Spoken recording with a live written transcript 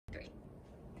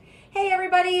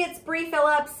everybody, it's Bree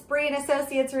Phillips, Bree and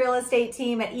Associates Real Estate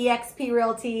Team at eXp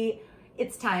Realty.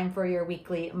 It's time for your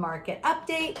weekly market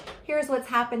update. Here's what's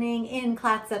happening in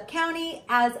Clatsop County.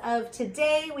 As of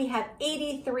today, we have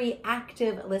 83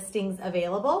 active listings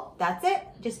available. That's it,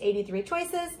 just 83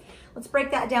 choices. Let's break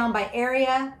that down by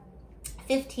area.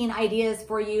 15 ideas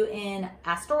for you in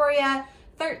Astoria,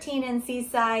 13 in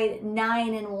Seaside,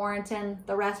 9 in Warrenton.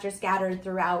 The rest are scattered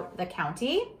throughout the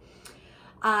county.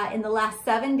 In the last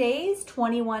 7 days,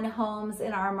 21 homes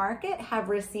in our market have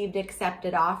received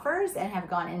accepted offers and have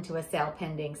gone into a sale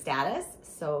pending status.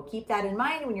 So keep that in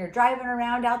mind when you're driving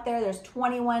around out there. There's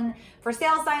 21 for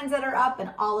sale signs that are up and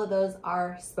all of those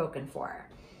are spoken for.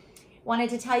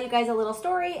 Wanted to tell you guys a little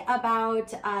story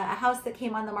about a house that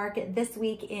came on the market this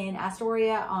week in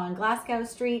Astoria on Glasgow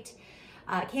Street.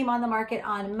 Came on the market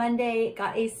on Monday,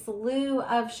 got a slew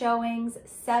of showings,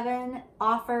 7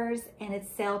 offers, and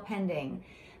it's sale pending.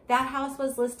 That house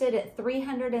was listed at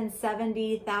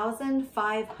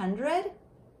 $370,500,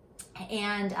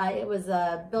 and it was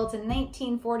built in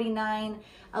 1949,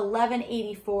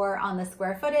 1184 on the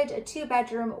square footage, a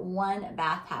 2-bedroom,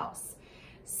 1-bath house.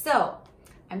 So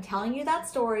I'm telling you that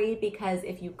story because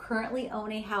if you currently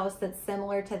own a house that's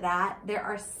similar to that, there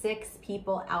are 6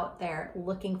 people out there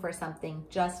looking for something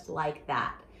just like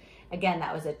that. Again,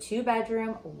 that was a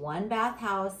 2-bedroom, 1-bath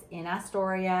house in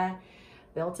Astoria,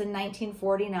 built in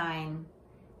 1949,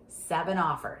 7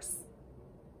 offers.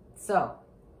 So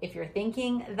if you're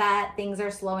thinking that things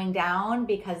are slowing down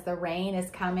because the rain is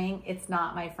coming, it's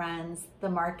not, my friends. The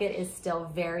market is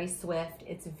still very swift.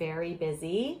 It's very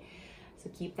busy. So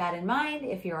keep that in mind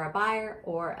if you're a buyer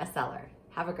or a seller.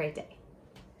 Have a great day.